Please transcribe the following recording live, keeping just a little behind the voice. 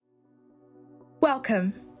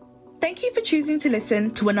Welcome. Thank you for choosing to listen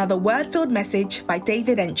to another word-filled message by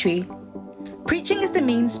David Entry. Preaching is the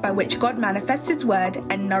means by which God manifests His word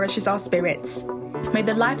and nourishes our spirits. May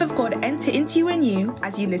the life of God enter into you and you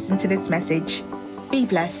as you listen to this message. Be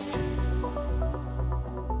blessed.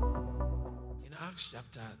 In Acts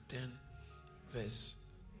chapter 10, verse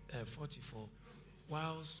 44,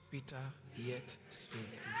 whilst Peter yet spake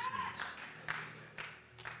these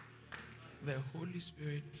words, the Holy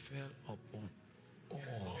Spirit fell upon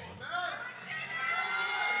all.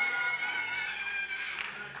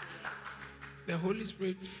 The Holy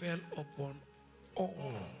Spirit fell upon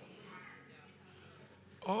all.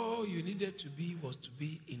 All you needed to be was to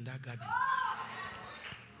be in that gathering.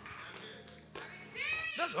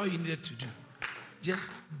 That's all you needed to do.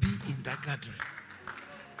 Just be in that gathering.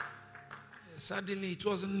 Suddenly, it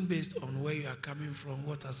wasn't based on where you are coming from,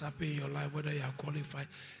 what has happened in your life, whether you are qualified.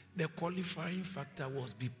 The qualifying factor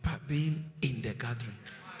was being in the gathering.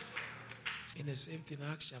 In the same thing,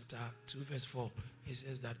 Acts chapter 2, verse 4, it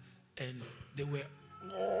says that, and they were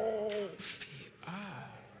all filled.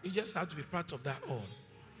 You just have to be part of that all.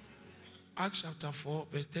 Acts chapter 4,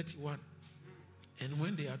 verse 31. And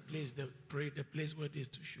when they had placed the place where they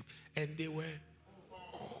stood shook, and they were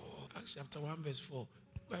all. Acts chapter 1, verse 4.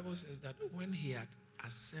 The Bible says that when he had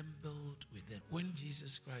assembled with them, when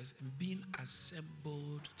Jesus Christ and being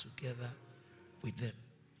assembled together with them,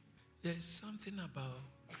 there is something about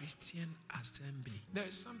Christian assembly. There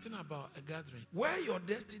is something about a gathering. Where your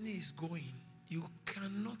destiny is going, you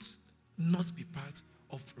cannot not be part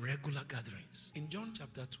of regular gatherings. In John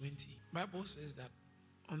chapter 20, the Bible says that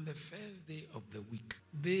on the first day of the week,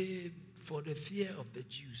 they, for the fear of the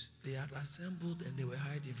Jews, they had assembled and they were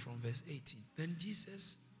hiding from verse 18. Then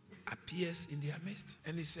Jesus appears in their midst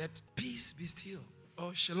and he said, peace be still,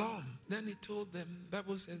 or shalom. Then he told them, the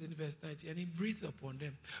Bible says in verse 90, and he breathed upon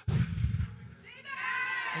them. And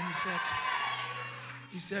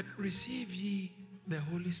he said, receive ye the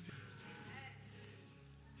Holy Spirit.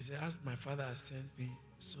 He said, as my Father has sent me,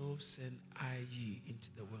 so send I ye into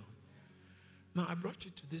the world. Now, I brought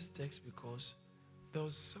you to this text because there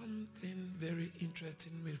was something very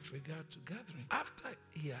interesting with regard to gathering. After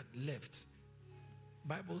he had left,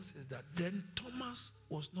 Bible says that then Thomas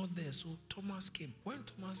was not there, so Thomas came. When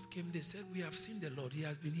Thomas came, they said, we have seen the Lord. He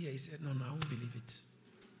has been here. He said, no, I won't believe it.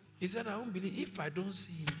 He said, I won't believe if I don't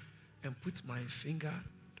see him and put my finger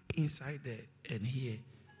inside there and here,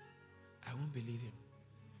 I won't believe him.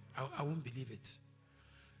 I won't believe it.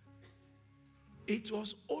 It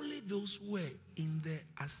was only those who were in the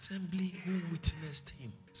assembly who witnessed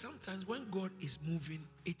him. Sometimes when God is moving,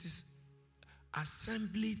 it is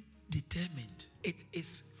assembly determined. It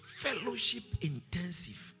is fellowship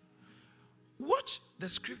intensive. Watch the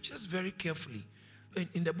scriptures very carefully.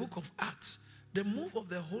 In the book of Acts, the move of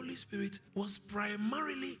the Holy Spirit was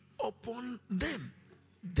primarily upon them.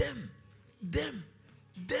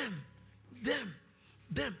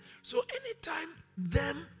 So anytime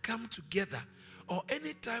them come together, or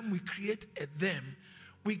anytime we create a them,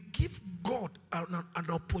 we give God an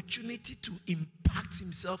opportunity to impact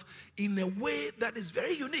himself in a way that is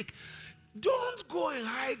very unique. Don't go and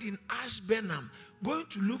hide in Ashburnham, going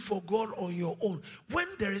to look for God on your own when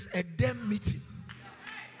there is a them meeting.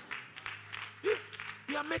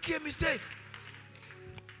 You are making a mistake.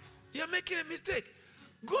 You are making a mistake.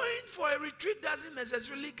 Going for a retreat doesn't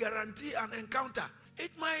necessarily guarantee an encounter.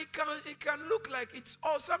 It can look like it's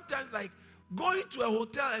all sometimes like going to a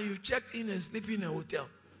hotel and you checked in and sleep in a hotel.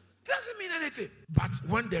 It doesn't mean anything. But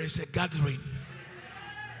when there is a gathering,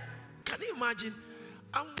 can you imagine?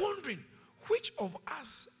 I'm wondering which of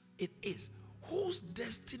us it is whose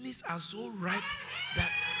destinies are so ripe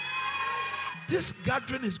that this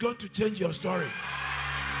gathering is going to change your story.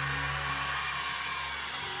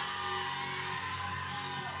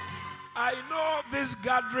 I know these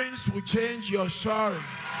gatherings will change your story.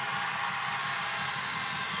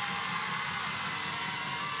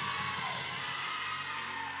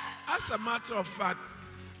 As a matter of fact,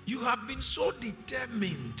 you have been so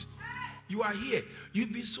determined. You are here.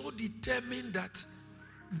 You've been so determined that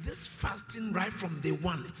this fasting right from day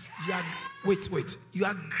one, you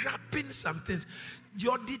are grabbing some things.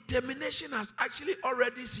 Your determination has actually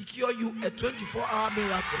already secured you a 24-hour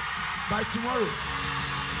miracle by tomorrow.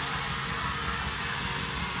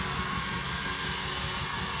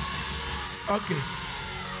 Okay.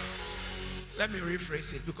 Let me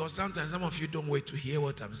rephrase it because sometimes some of you don't wait to hear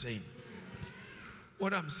what I'm saying.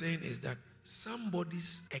 What I'm saying is that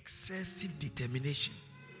somebody's excessive determination,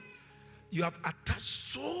 you have attached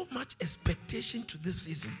so much expectation to this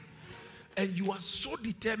season And you are so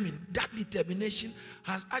determined. That determination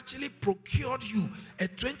has actually procured you a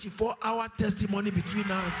 24-hour testimony between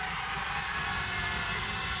now and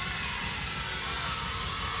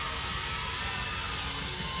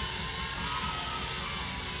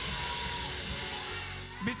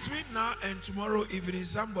between now and tomorrow evening,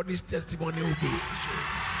 somebody's testimony will be shown.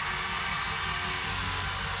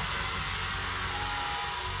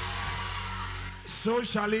 So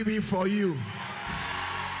shall it be for you.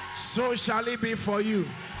 So shall it be for you.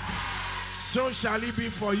 So shall it be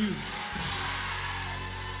for you.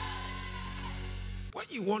 When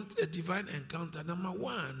you want a divine encounter, number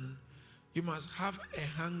one, you must have a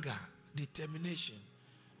hunger, determination.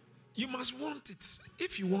 You must want it.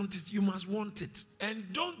 If you want it, you must want it.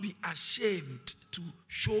 And don't be ashamed to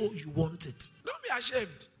show you want it. Don't be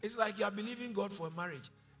ashamed. It's like you are believing God for a marriage.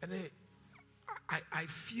 And then, I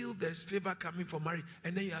feel there's favor coming for marriage.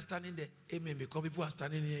 And then you are standing there, amen, because people are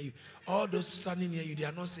standing near you. All those standing near you, they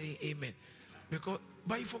are not saying amen.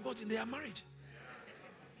 But you forgotten they are married.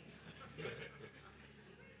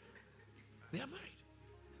 They are married.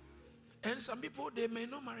 And some people, they may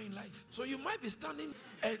not marry in life. So you might be standing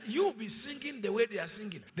and you'll be singing the way they are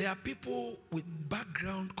singing. There are people with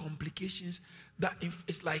background complications that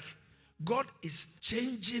it's like God is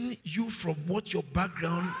changing you from what your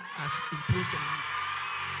background has imposed on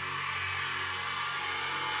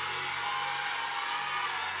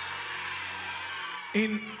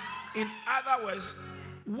you. In other words,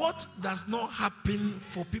 what does not happen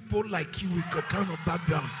for people like you with your kind of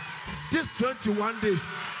background? This 21 days,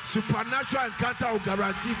 supernatural encounter will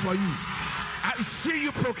guarantee for you. I see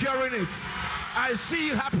you procuring it. I see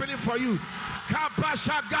it happening for you.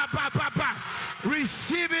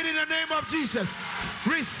 Receive it in the name of Jesus.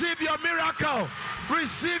 Receive your miracle.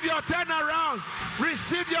 Receive your turnaround.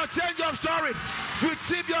 Receive your change of story.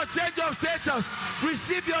 Receive your change of status.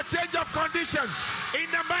 Receive your change of condition. In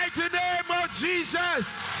the mighty name of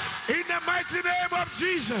Jesus. In the mighty name of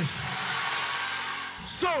Jesus.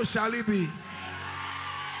 So shall it be.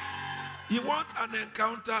 You want an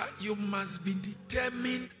encounter, you must be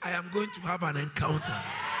determined, I am going to have an encounter.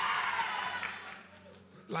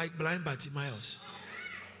 Like blind Bartimaeus.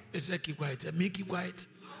 He said, keep quiet. Me keep quiet.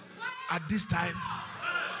 At this time.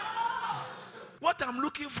 What I'm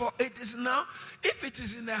looking for, it is now. If it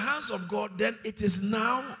is in the hands of God, then it is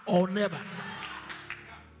now or never.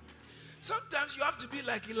 Sometimes you have to be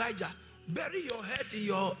like Elijah. Bury your head in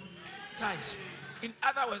your thighs. In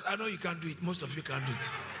other words, I know you can't do it. Most of you can't do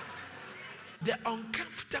it. The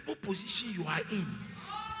uncomfortable position you are in.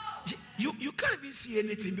 You can't even see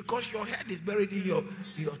anything because your head is buried in your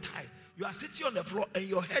thighs. You are sitting on the floor and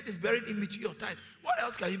your head is buried in between your thighs. What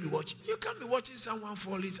else can you be watching? You can't be watching someone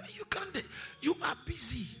fall in. You can't. You are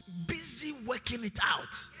busy working it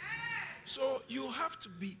out. So you have to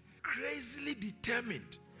be crazily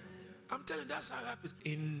determined. I'm telling you, that's how it happens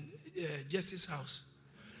in Jesse's house.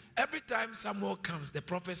 Every time Samuel comes, the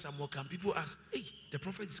prophet Samuel comes, people ask, hey, the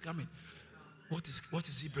prophet is coming. What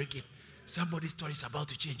is he bringing? Somebody's story is about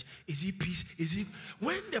to change. Is he peace? Is he?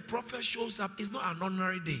 When the prophet shows up, it's not an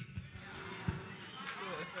ordinary day.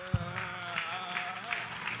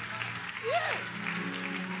 Yeah.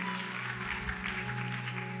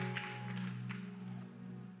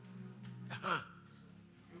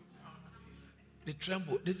 They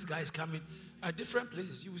tremble. This guy is coming. At different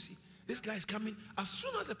places, you will see. This guy is coming. As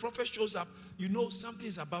soon as the prophet shows up, you know something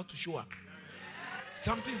is about to show up.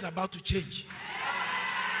 Something is about to change.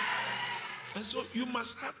 And so you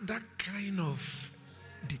must have that kind of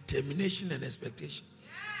determination and expectation.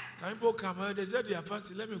 Some people come out, they say they are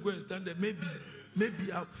fasting. Let me go and stand there.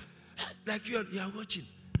 Maybe I'll, like you are watching.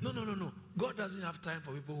 No. God doesn't have time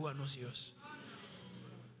for people who are not serious.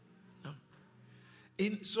 No.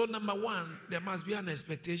 So number one, there must be an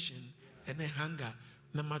expectation and a hunger.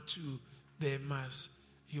 Number two, you must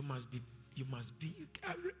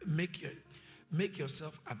make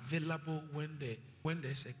yourself available when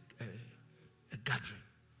there's a gathering.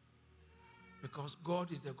 Because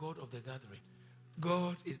God is the God of the gathering.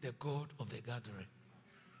 God is the God of the gathering.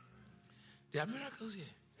 There are miracles here.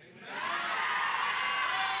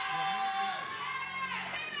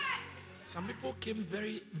 Some people came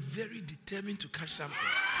very, very determined to catch something.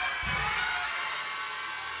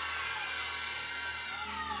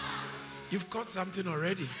 You've caught something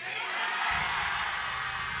already.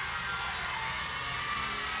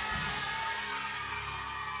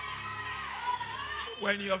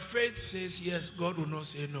 When your faith says yes, God will not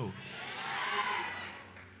say no.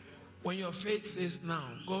 When your faith says now,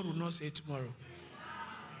 God will not say tomorrow.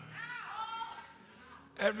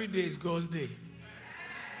 Every day is God's day.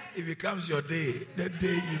 It becomes your day. The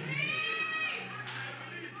day you begin.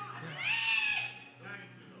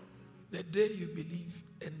 The day you believe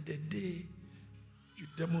and the day you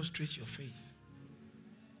demonstrate your faith.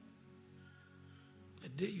 The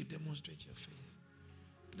day you demonstrate your faith,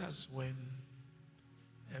 that's when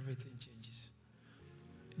everything changes.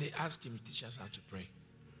 They asked him, teach us how to pray.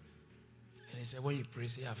 And he said, when you pray,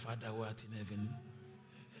 say, our Father who art in heaven.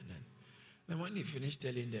 And then when he finished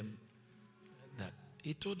telling them that,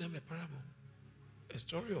 he told them a parable. A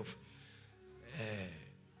story of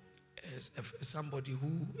somebody who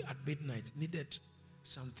at midnight needed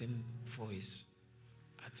something for his,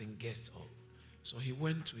 guest. So he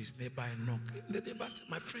went to his neighbor and knocked. The neighbor said,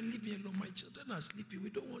 my friend, leave me alone. My children are sleeping. We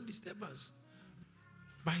don't want disturbance.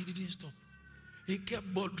 But he didn't stop. He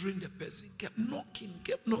kept bothering the person, kept knocking.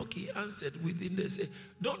 He answered within the say,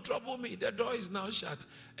 don't trouble me. The door is now shut.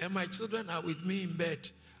 And my children are with me in bed.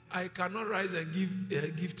 I cannot rise and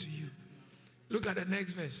give to you. Look at the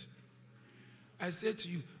next verse. I say to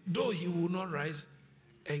you, though he will not rise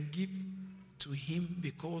and give to him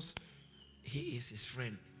because he is his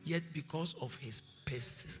friend, yet because of his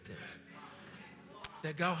persistence,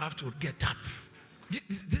 the guy will have to get up.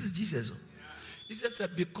 This is Jesus. He says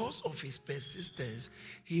that because of his persistence,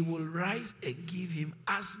 he will rise and give him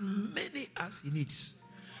as many as he needs.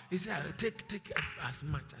 He said, take as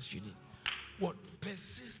much as you need. What?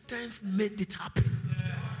 Persistence made it happen.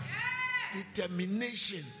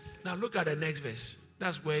 Determination. Now look at the next verse.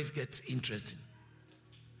 That's where it gets interesting.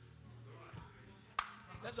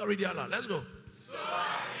 Let's all read it out loud. Let's go. So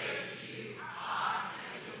I say to you, ask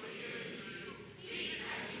and you will give to you, seek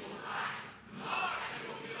and you will find, knock and you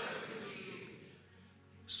will be open to you.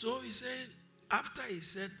 So he said, after he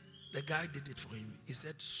said the guy did it for him, he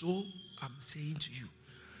said, so I'm saying to you,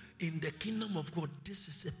 in the kingdom of God, this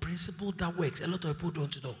is a principle that works. A lot of people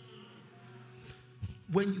don't know.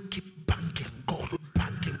 When you keep banking, God will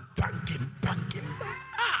banking.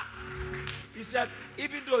 He said,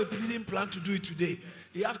 even though he didn't plan to do it today,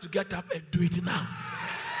 you have to get up and do it now.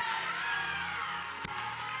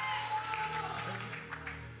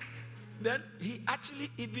 Then he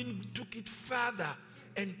actually even took it further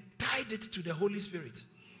and tied it to the Holy Spirit.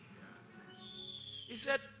 He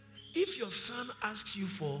said, if your son asks you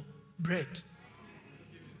for bread,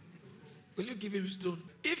 will you give him stone?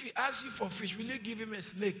 If he asks you for fish, will you give him a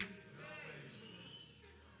snake?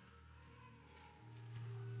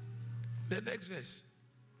 The next verse.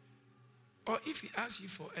 Or if he asks you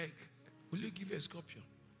for egg, will you give a scorpion?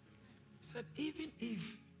 He said, even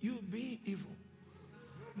if you being evil,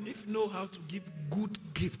 if you know how to give good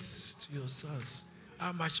gifts to your sons,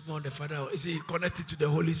 how much more the Father is he connected to the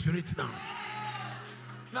Holy Spirit now?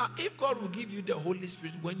 Now, if God will give you the Holy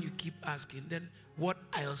Spirit when you keep asking, then what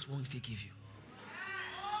else won't he give you?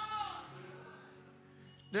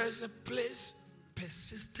 There is a place,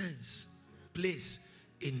 persistence, place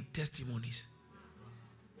in testimonies.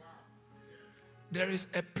 There is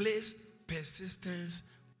a place, persistence,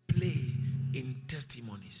 play in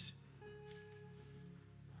testimonies.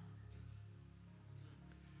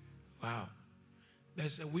 Wow.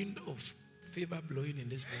 There's a wind of favor blowing in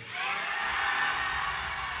this building.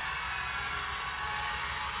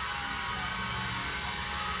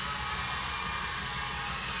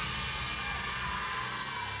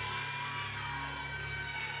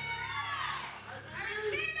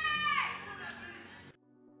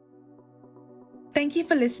 Thank you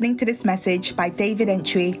for listening to this message by David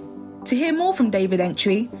Entry. To hear more from David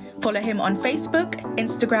Entry, follow him on Facebook,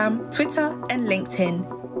 Instagram, Twitter, and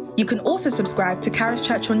LinkedIn. You can also subscribe to Charis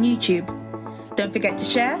Church on YouTube. Don't forget to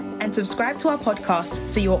share and subscribe to our podcast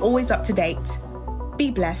so you're always up to date.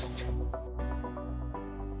 Be blessed.